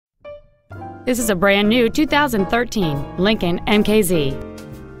This is a brand new 2013 Lincoln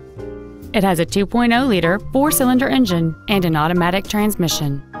MKZ. It has a 2.0-liter four-cylinder engine and an automatic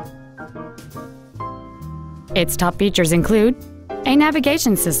transmission. Its top features include a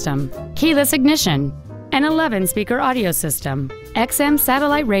navigation system, keyless ignition, an 11-speaker audio system, XM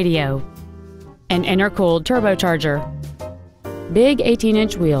satellite radio, an intercooled turbocharger, big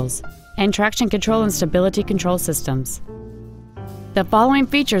 18-inch wheels, and traction control and stability control systems. The following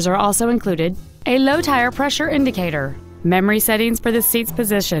features are also included: a low tire pressure indicator, memory settings for the seat's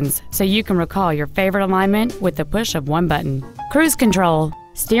positions so you can recall your favorite alignment with the push of one button, cruise control,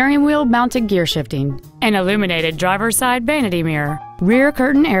 steering wheel mounted gear shifting, an illuminated driver's side vanity mirror, rear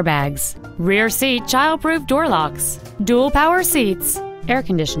curtain airbags, rear seat child-proof door locks, dual power seats, air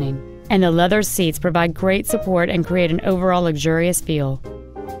conditioning, and the leather seats provide great support and create an overall luxurious feel.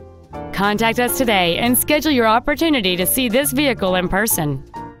 Contact us today and schedule your opportunity to see this vehicle in person.